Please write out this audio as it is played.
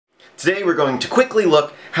Today we're going to quickly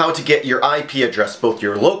look how to get your IP address, both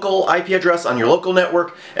your local IP address on your local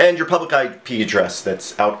network and your public IP address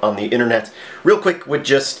that's out on the internet. Real quick, we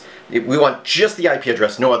want just the IP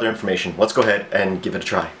address, no other information. Let's go ahead and give it a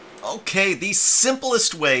try. Okay, the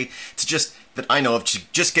simplest way that I know of to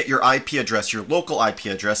just get your IP address, your local IP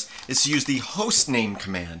address, is to use the hostname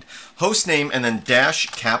command. Hostname and then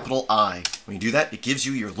 -I. When you do that, it gives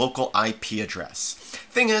you your local IP address.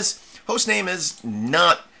 Thing is, hostname is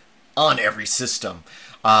not on every system,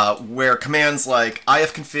 where commands like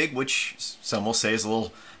ifconfig, which some will say is a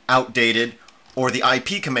little outdated, or the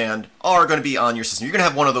IP command are going to be on your system. You're going to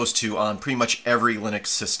have one of those two on pretty much every Linux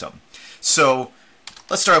system. So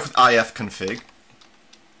let's start off with ifconfig,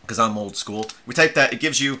 because I'm old school. We type that, it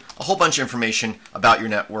gives you a whole bunch of information about your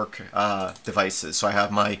network devices. So I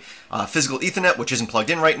have my physical Ethernet, which isn't plugged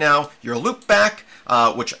in right now, your loopback,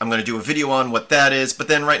 which I'm going to do a video on what that is, but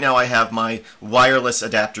then right now I have my wireless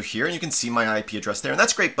adapter here, and you can see my IP address there, and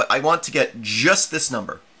that's great, but I want to get just this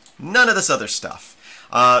number, none of this other stuff.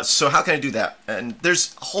 So how can I do that? And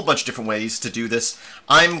there's a whole bunch of different ways to do this.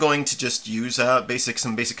 I'm going to just use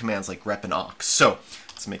some basic commands like grep and awk. So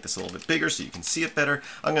let's make this a little bit bigger so you can see it better.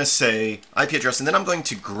 I'm going to say IP address, and then I'm going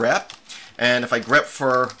to grep, and if I grep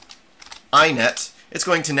for inet, it's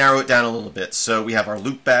going to narrow it down a little bit. So we have our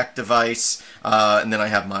loopback device, and then I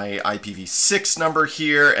have my IPv6 number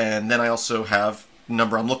here, and then I also have the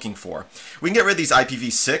number I'm looking for. We can get rid of these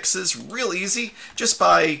IPv6s real easy just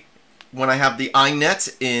by, when I have the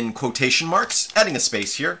inet in quotation marks, adding a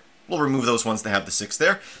space here. We'll remove those ones that have the 6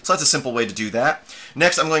 there. So that's a simple way to do that.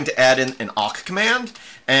 Next, I'm going to add in an awk command,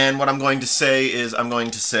 and what I'm going to say is I'm going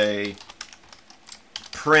to say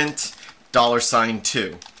print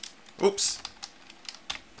 $2. Oops.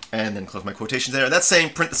 And then close my quotations there. That's saying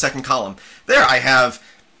print the second column. There I have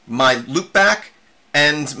my loopback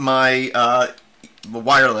and my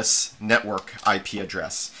wireless network IP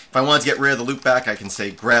address. If I wanted to get rid of the loopback, I can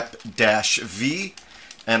say grep-v,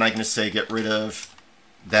 and I can just say get rid of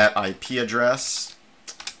that IP address,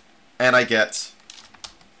 and I get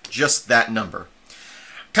just that number.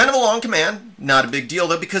 Kind of a long command, not a big deal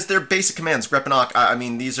though, because they're basic commands. Grep and awk, I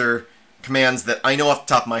mean, these are commands that I know off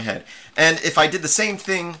the top of my head. And if I did the same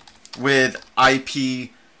thing with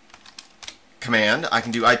IP command, I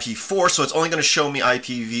can do IP4, so it's only going to show me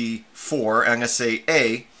IPv4, and I'm going to say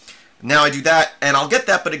A. Now I do that, and I'll get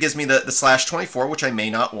that, but it gives me the /24, which I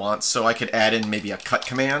may not want, so I could add in maybe a cut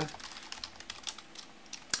command.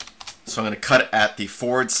 So I'm going to cut at the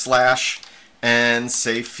 / and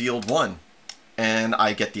say field 1, and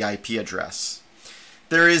I get the IP address.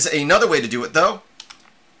 There is another way to do it though,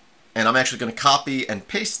 and I'm actually going to copy and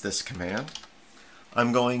paste this command.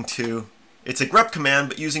 It's a grep command,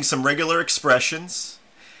 but using some regular expressions.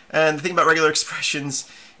 And the thing about regular expressions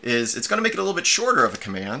is it's going to make it a little bit shorter of a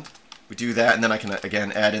command. We do that, and then I can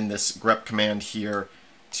again add in this grep command here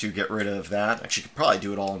to get rid of that. Actually, you could probably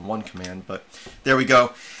do it all in one command, but there we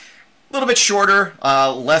go. A little bit shorter,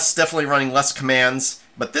 definitely running less commands,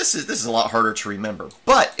 but this is a lot harder to remember.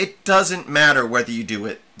 But it doesn't matter whether you do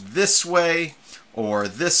it this way or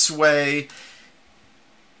this way.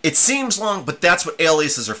 It seems long, but that's what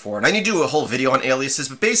aliases are for. And I need to do a whole video on aliases,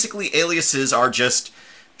 but basically aliases are just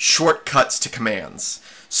shortcuts to commands.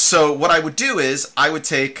 So what I would do is I would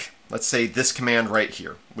take, let's say, this command right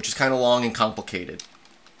here, which is kind of long and complicated.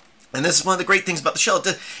 And this is one of the great things about the shell.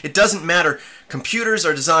 It doesn't matter. Computers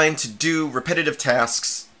are designed to do repetitive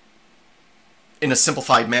tasks in a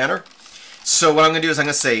simplified manner. So what I'm going to do is I'm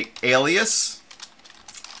going to say alias,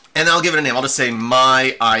 and I'll give it a name. I'll just say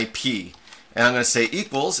my IP. And I'm going to say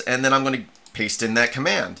equals, and then I'm going to paste in that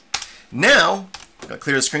command. Now, I'm going to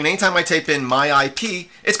clear the screen. Anytime I type in my IP,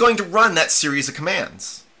 it's going to run that series of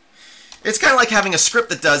commands. It's kind of like having a script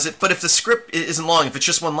that does it, but if the script isn't long, if it's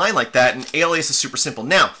just one line like that, an alias is super simple.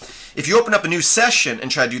 Now, if you open up a new session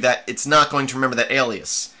and try to do that, it's not going to remember that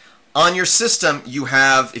alias. On your system, you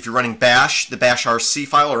have, if you're running bash, the bash rc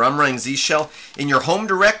file, or I'm running zshell, in your home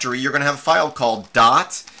directory, you're going to have a file called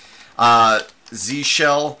 .zshellrc.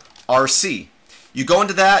 You go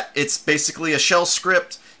into that, it's basically a shell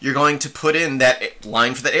script. You're going to put in that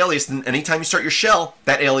line for the alias, and anytime you start your shell,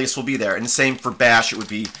 that alias will be there. And the same for bash, it would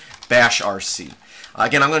be bash rc.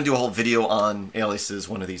 Again, I'm going to do a whole video on aliases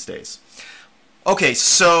one of these days. Okay,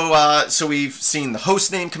 so we've seen the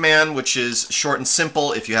hostname command, which is short and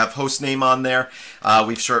simple if you have hostname on there.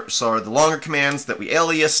 We've saw the longer commands that we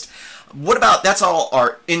aliased. What about, that's all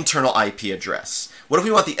our internal IP address. What if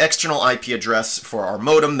we want the external IP address for our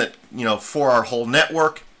modem, that, for our whole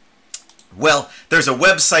network? Well, there's a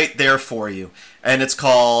website there for you, and it's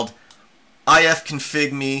called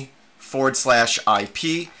ifconfigme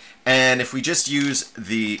 /IP. And if we just use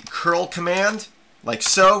the curl command, like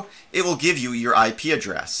so, it will give you your IP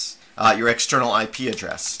address, your external IP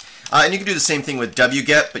address. And you can do the same thing with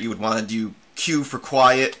wget, but you would want to do Q for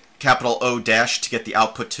quiet, capital O dash to get the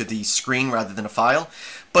output to the screen rather than a file.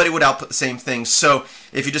 But it would output the same thing. So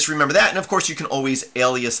if you just remember that, and of course you can always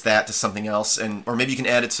alias that to something else, or maybe you can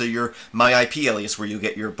add it to your myIP alias where you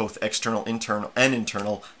get your both external, internal, and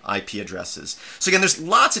internal IP addresses. So again, there's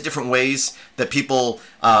lots of different ways that people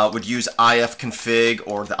would use ifconfig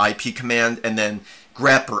or the IP command, and then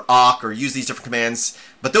grep or awk or use these different commands.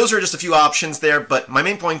 But those are just a few options there. But my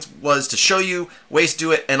main point was to show you ways to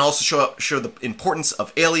do it, and also show the importance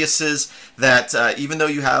of aliases, that even though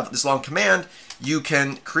you have this long command, you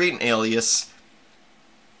can create an alias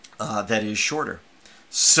that is shorter.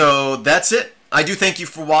 So that's it. I do thank you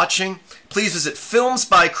for watching. Please visit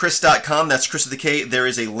filmsbykris.com. That's Chris with a K. There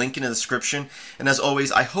is a link in the description. And as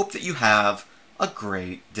always, I hope that you have a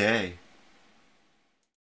great day.